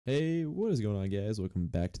Hey, what is going on, guys? Welcome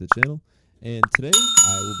back to the channel. And today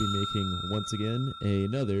I will be making once again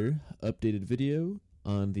another updated video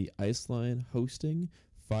on the Iceline Hosting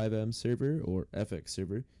FiveM server or FX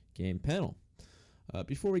server game panel.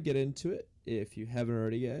 Before we get into it, if you haven't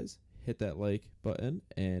already, guys, hit that like button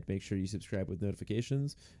and make sure you subscribe with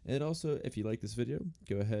notifications. And also, if you like this video,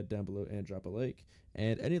 go ahead down below and drop a like.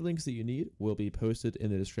 And any links that you need will be posted in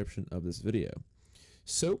the description of this video.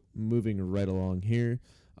 So, moving right along here.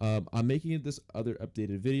 I'm making this other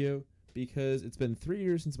updated video because it's been 3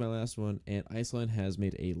 years since my last one, and Iceline has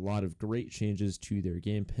made a lot of great changes to their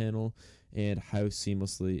game panel and how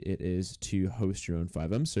seamlessly it is to host your own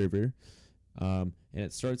FiveM server. And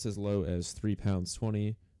it starts as low as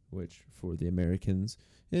 £3.20, which for the Americans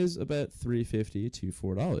is about $3.50 to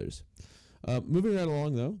 $4. Moving right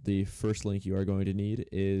along, though, the first link you are going to need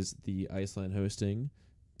is the Iceline Hosting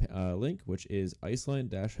link, which is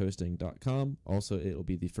iceline-hosting.com. Also, it will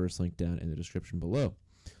be the first link down in the description below.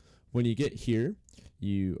 When you get here,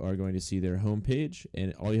 you are going to see their homepage,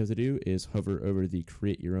 and all you have to do is hover over the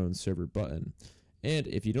Create Your Own Server button. And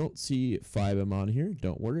if you don't see FiveM on here,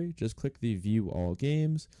 don't worry. Just click the View All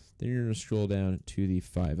Games. Then you're going to scroll down to the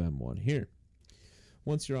FiveM one here.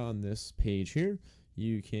 Once you're on this page here,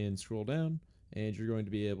 you can scroll down, and you're going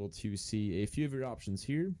to be able to see a few of your options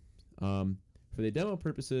here. For the demo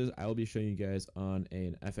purposes, I will be showing you guys on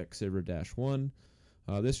an FX server -1.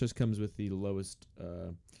 This just comes with the lowest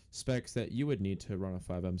specs that you would need to run a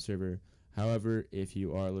FiveM server. However, if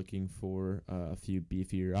you are looking for a few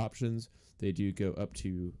beefier options, they do go up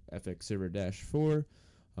to FX server -4.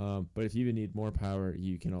 But if you even need more power,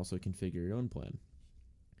 you can also configure your own plan.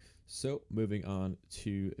 So moving on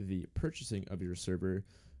to the purchasing of your server,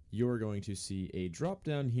 you're going to see a drop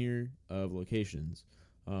down here of locations.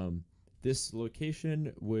 This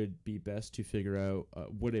location would be best to figure out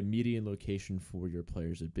what a median location for your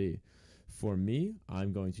players would be. For me,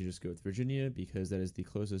 I'm going to just go with Virginia because that is the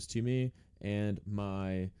closest to me, and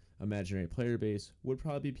my imaginary player base would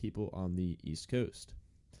probably be people on the East Coast.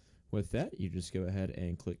 With that, you just go ahead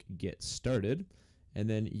and click Get Started, and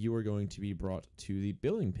then you are going to be brought to the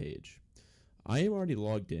billing page. I am already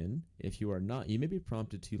logged in. If you are not, you may be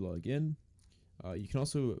prompted to log in. You can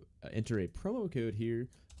also enter a promo code here.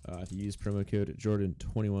 If you use promo code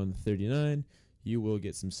Jordan2139, you will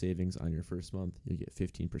get some savings on your first month. You get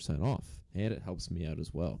 15% off, and it helps me out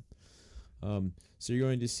as well. So you're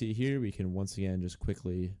going to see here, we can once again just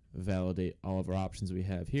quickly validate all of our options we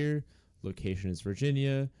have here. Location is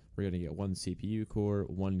Virginia. We're going to get 1 CPU core,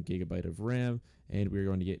 1 GB of RAM, and we're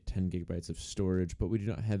going to get 10 GB of storage, but we do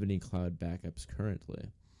not have any cloud backups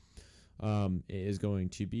currently. It is going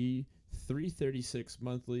to be $336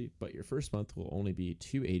 monthly, but your first month will only be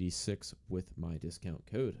 $286 with my discount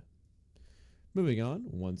code. Moving on,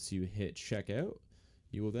 once you hit checkout,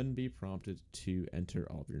 you will then be prompted to enter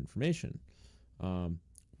all of your information.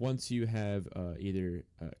 Once you have either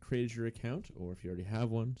created your account, or if you already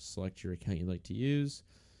have one, select your account you'd like to use,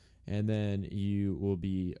 and then you will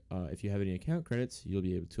be, if you have any account credits, you'll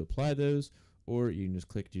be able to apply those, or you can just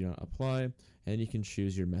click Do Not Apply, and you can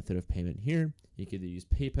choose your method of payment here. You can either use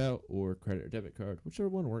PayPal or credit or debit card, whichever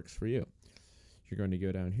one works for you. You're going to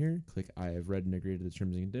go down here, click I have read and agreed to the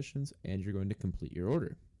terms and conditions, and you're going to complete your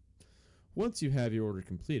order. Once you have your order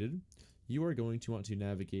completed, you are going to want to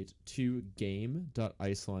navigate to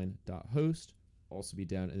game.iceline.host, also be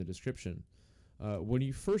down in the description. When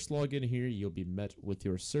you first log in here, you'll be met with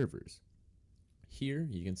your servers. Here,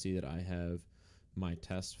 you can see that I have my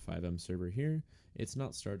test FiveM server here. It's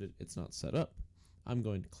not started, it's not set up. I'm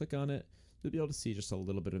going to click on it. You'll be able to see just a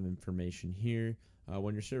little bit of information here.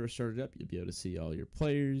 When your server started up, you'll be able to see all your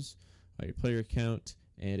players, your player count,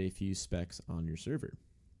 and a few specs on your server.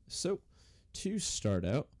 So to start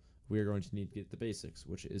out, we are going to need to get the basics,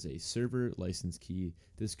 which is a server license key.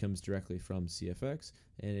 This comes directly from CFX,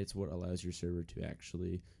 and it's what allows your server to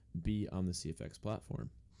actually be on the CFX platform.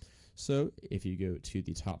 So if you go to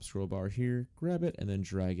the top scroll bar here, grab it, and then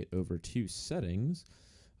drag it over to settings,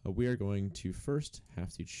 we are going to first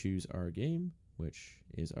have to choose our game, which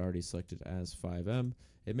is already selected as FiveM.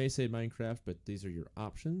 It may say Minecraft, but these are your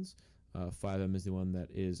options. FiveM is the one that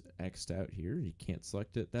is X'd out here. You can't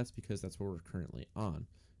select it. That's because that's where we're currently on.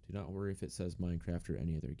 Do not worry if it says Minecraft or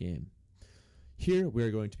any other game. Here, we're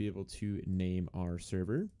going to be able to name our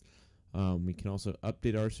server. We can also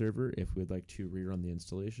update our server if we'd like to rerun the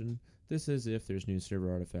installation. This is if there's new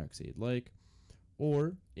server artifacts that you'd like.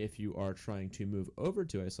 Or if you are trying to move over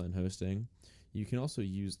to Iceline Hosting, you can also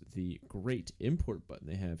use the great import button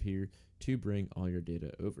they have here to bring all your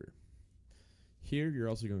data over. Here, you're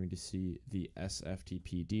also going to see the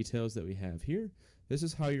SFTP details that we have here. This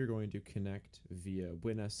is how you're going to connect via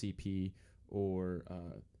WinSCP or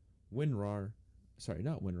WinRAR, sorry,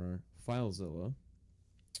 not WinRAR, FileZilla,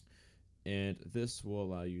 and this will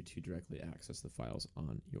allow you to directly access the files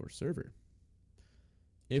on your server.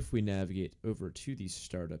 If we navigate over to the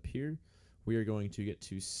startup here, we are going to get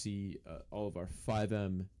to see all of our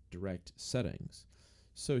FiveM direct settings.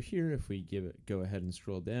 So here, if we go ahead and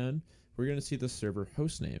scroll down, we're going to see the server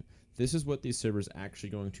hostname. This is what the server is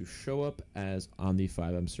actually going to show up as on the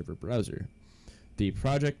FiveM server browser. The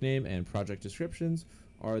project name and project descriptions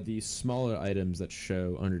are the smaller items that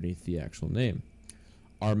show underneath the actual name.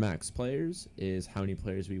 Our max players is how many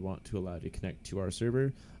players we want to allow to connect to our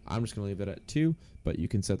server. I'm just going to leave it at 2, but you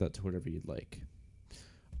can set that to whatever you'd like.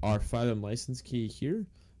 Our FiveM license key here,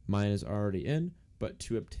 mine is already in, but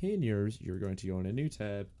to obtain yours, you're going to go in a new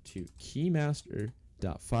tab to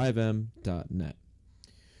keymaster.fivem.net.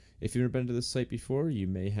 If you've never been to this site before, you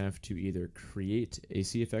may have to either create a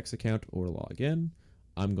CFX account or log in.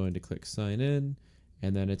 I'm going to click sign in,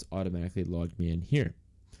 and then it's automatically logged me in here.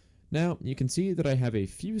 Now, you can see that I have a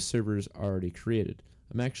few servers already created.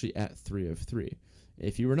 I'm actually at 3 of 3.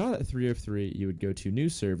 If you were not at 3 of 3, you would go to new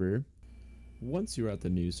server. Once you're at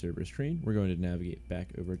the new server screen, we're going to navigate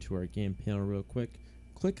back over to our game panel real quick.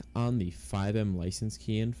 Click on the FiveM license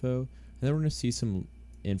key info, and then we're going to see some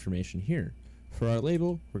information here. For our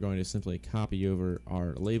label, we're going to simply copy over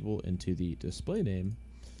our label into the display name.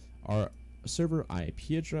 Our server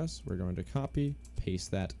IP address, we're going to copy,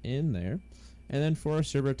 paste that in there. And then for our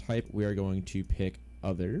server type, we are going to pick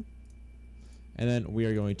other. And then we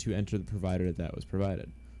are going to enter the provider that was provided.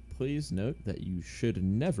 Please note that you should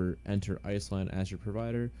never enter Iceline as your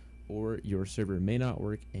provider, or your server may not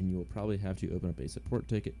work and you will probably have to open up a support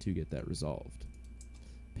ticket to get that resolved.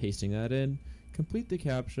 Pasting that in, complete the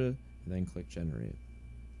CAPTCHA, and then click generate.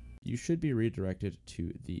 You should be redirected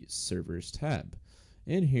to the servers tab.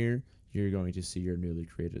 In here, you're going to see your newly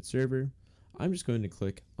created server. I'm just going to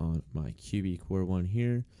click on my QB Core 1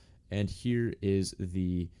 here, and here is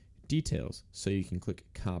the details. So you can click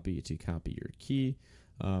copy to copy your key.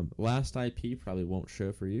 Last IP probably won't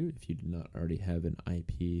show for you if you do not already have an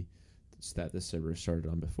IP that the server started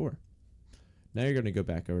on before. Now you're going to go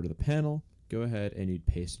back over to the panel, go ahead and you'd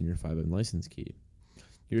paste in your FiveM license key.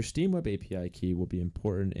 Your Steam Web API key will be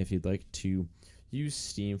important if you'd like to use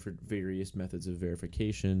Steam for various methods of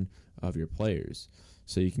verification of your players.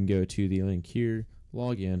 So you can go to the link here,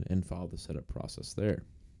 log in, and follow the setup process there.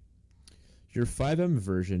 Your FiveM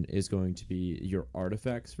version is going to be your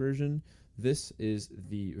artifacts version. This is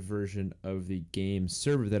the version of the game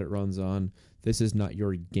server that it runs on. This is not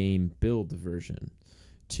your game build version.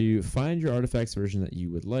 To find your artifacts version that you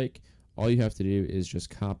would like, all you have to do is just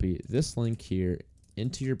copy this link here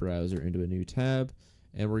into your browser into a new tab,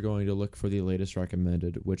 and we're going to look for the latest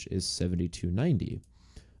recommended, which is 7290.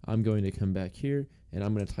 I'm going to come back here and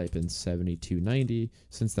I'm going to type in 7290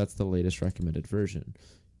 since that's the latest recommended version.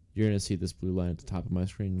 You're going to see this blue line at the top of my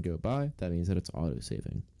screen go by. That means that it's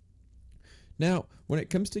auto-saving. Now, when it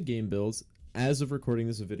comes to game builds, as of recording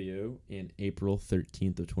this video in April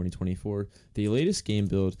 13th of 2024, the latest game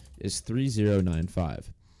build is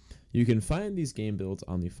 3095. You can find these game builds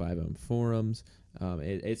on the FiveM forums.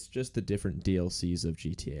 It's just the different DLCs of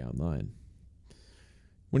GTA Online.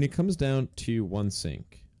 When it comes down to OneSync,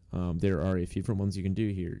 there are a few different ones you can do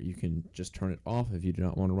here. You can just turn it off if you do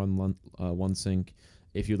not want to run OneSync.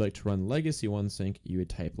 If you'd like to run Legacy OneSync, you would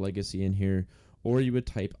type Legacy in here, or you would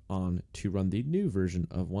type on to run the new version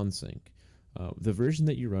of OneSync. The version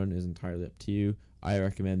that you run is entirely up to you. I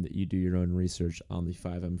recommend that you do your own research on the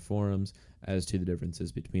FiveM forums as to the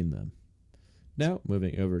differences between them. Now,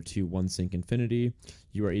 moving over to OneSync Infinity,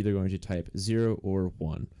 you are either going to type 0 or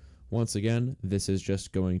 1. Once again, this is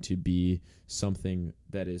just going to be something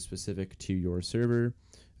that is specific to your server.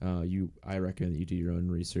 I recommend that you do your own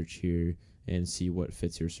research here and see what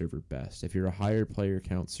fits your server best. If you're a higher player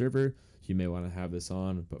count server, you may want to have this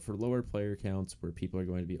on, but for lower player counts where people are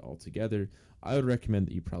going to be all together, I would recommend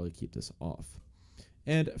that you probably keep this off.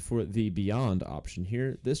 And for the Beyond option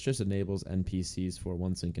here, this just enables NPCs for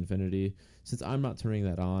OneSync Infinity. Since I'm not turning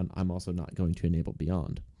that on, I'm also not going to enable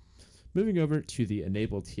Beyond. Moving over to the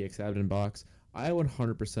Enable TXAdmin box, I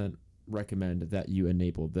 100% recommend that you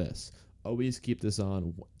enable this. Always keep this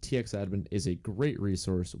on. TXAdmin is a great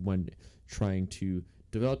resource when trying to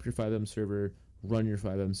develop your FiveM server, run your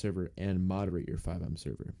FiveM server, and moderate your FiveM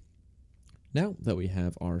server. Now that we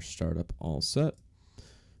have our startup all set,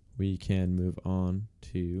 we can move on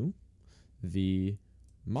to the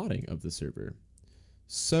modding of the server.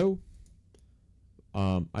 So,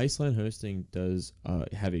 Iceline Hosting does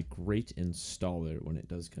have a great installer when it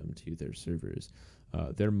does come to their servers.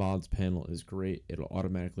 Their mods panel is great. It'll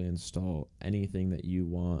automatically install anything that you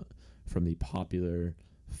want from the popular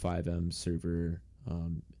FiveM server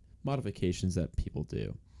modifications that people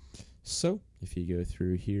do. So if you go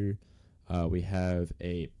through here, we have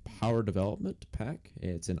a Power Development pack.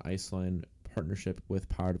 It's an Iceline partnership with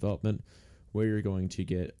Power Development, where you're going to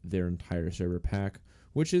get their entire server pack,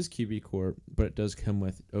 which is QB Core, but it does come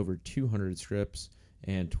with over 200 scripts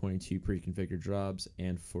and 22 pre-configured jobs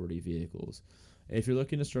and 40 vehicles. If you're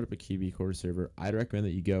looking to start up a QB Core server, I'd recommend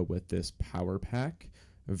that you go with this Power Pack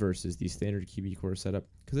versus the standard QB Core setup,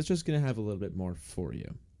 because it's just going to have a little bit more for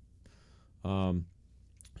you.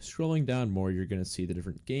 Scrolling down more, you're going to see the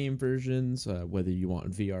different game versions, whether you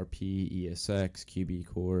want VRP, ESX, QB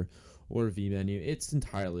Core, or vMenu. It's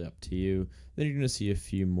entirely up to you. Then you're going to see a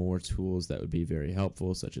few more tools that would be very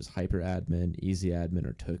helpful, such as HyperAdmin, EasyAdmin,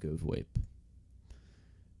 or TocoVoip.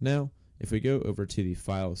 Now, if we go over to the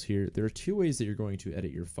files here, there are two ways that you're going to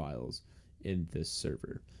edit your files in this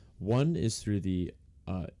server. One is through the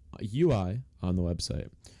UI on the website,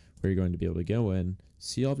 where you're going to be able to go in,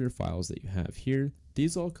 see all of your files that you have here.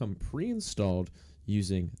 These all come pre-installed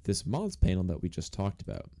using this mods panel that we just talked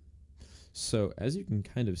about. So as you can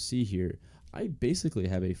kind of see here, I basically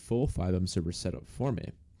have a full FiveM server set up for me,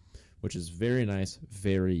 which is very nice,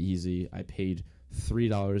 very easy. I paid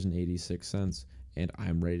 $3.86 and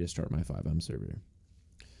I'm ready to start my FiveM server.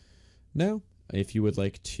 Now, if you would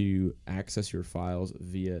like to access your files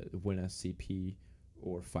via WinSCP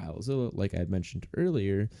or FileZilla, like I had mentioned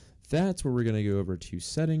earlier, that's where we're going to go over to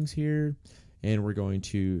settings here, and we're going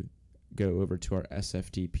to go over to our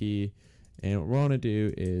SFTP. And what we want to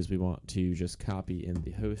do is we want to just copy in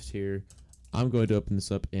the host here. I'm going to open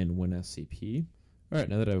this up in WinSCP. All right,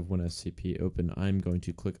 now that I have WinSCP open, I'm going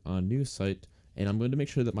to click on New Site, and I'm going to make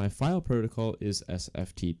sure that my file protocol is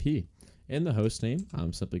SFTP. In the host name,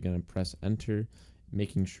 I'm simply going to press Enter,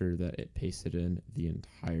 making sure that it pasted in the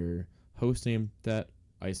entire host name that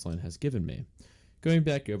Iceline has given me. Going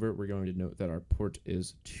back over, we're going to note that our port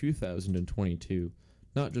is 2022,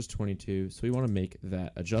 not just 22, so we want to make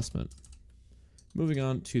that adjustment. Moving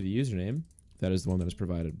on to the username, that is the one that is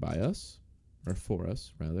provided by us, or for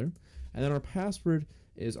us, rather. And then our password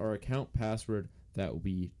is our account password that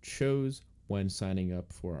we chose when signing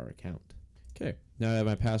up for our account. Okay, now I have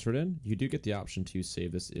my password in. You do get the option to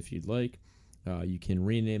save this if you'd like. You can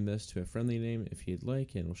rename this to a friendly name if you'd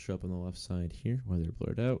like, and it'll show up on the left side here where they're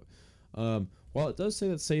blurred out. While it does say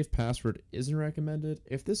that save password isn't recommended,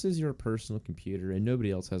 if this is your personal computer and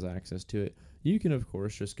nobody else has access to it, you can of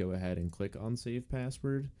course just go ahead and click on save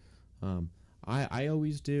password. I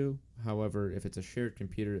always do. However, if it's a shared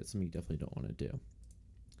computer, it's something you definitely don't want to do.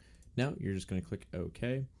 Now you're just going to click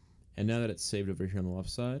OK. And now that it's saved over here on the left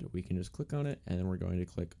side, we can just click on it, and then we're going to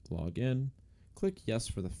click login. Click yes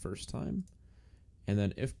for the first time. And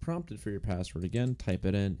then if prompted for your password again, type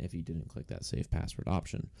it in if you didn't click that save password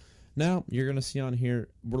option. Now you're going to see on here,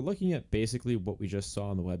 we're looking at basically what we just saw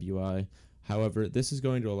on the web UI. However, this is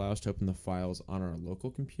going to allow us to open the files on our local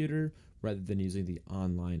computer rather than using the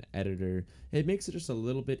online editor. It makes it just a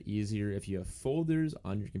little bit easier if you have folders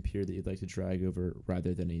on your computer that you'd like to drag over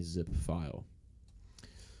rather than a zip file.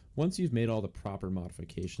 Once you've made all the proper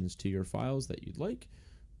modifications to your files that you'd like,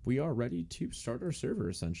 we are ready to start our server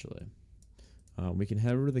essentially. We can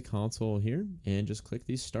head over to the console here and just click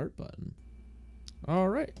the start button.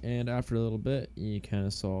 Alright, and after a little bit, you kind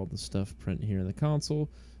of saw the stuff print here in the console.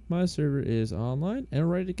 My server is online and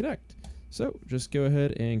ready to connect. So just go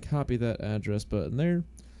ahead and copy that address button there,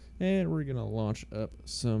 and we're going to launch up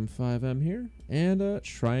some FiveM here and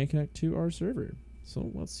try and connect to our server. So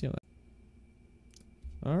let's see how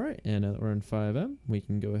that. Alright, and now that we're in FiveM, we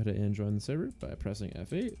can go ahead and join the server by pressing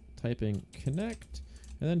F8, typing connect,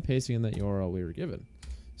 and then pasting in that URL we were given.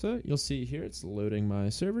 So you'll see here it's loading my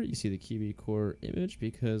server. You see the QB Core image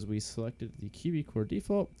because we selected the QB Core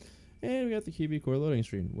default, and we got the QB Core loading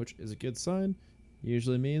screen, which is a good sign.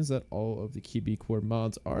 Usually means that all of the QB Core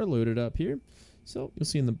mods are loaded up here. So you'll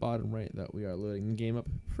see in the bottom right that we are loading the game up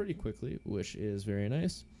pretty quickly, which is very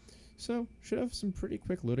nice. So should have some pretty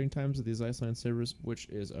quick loading times with these Iceline servers, which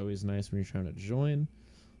is always nice when you're trying to join.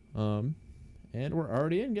 And we're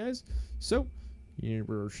already in, guys. So we're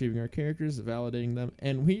retrieving our characters, validating them,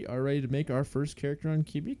 and we are ready to make our first character on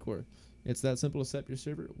QB Core. It's that simple to set up your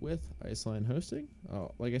server with Iceline Hosting.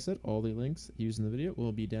 Like I said, all the links used in the video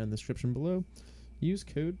will be down in the description below. Use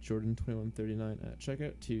code Jordan2139 at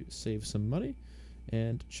checkout to save some money,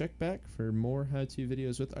 and check back for more how-to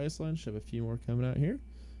videos with Iceline. Should have a few more coming out here.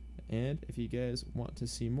 And if you guys want to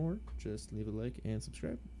see more, just leave a like and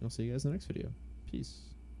subscribe. I'll see you guys in the next video. Peace.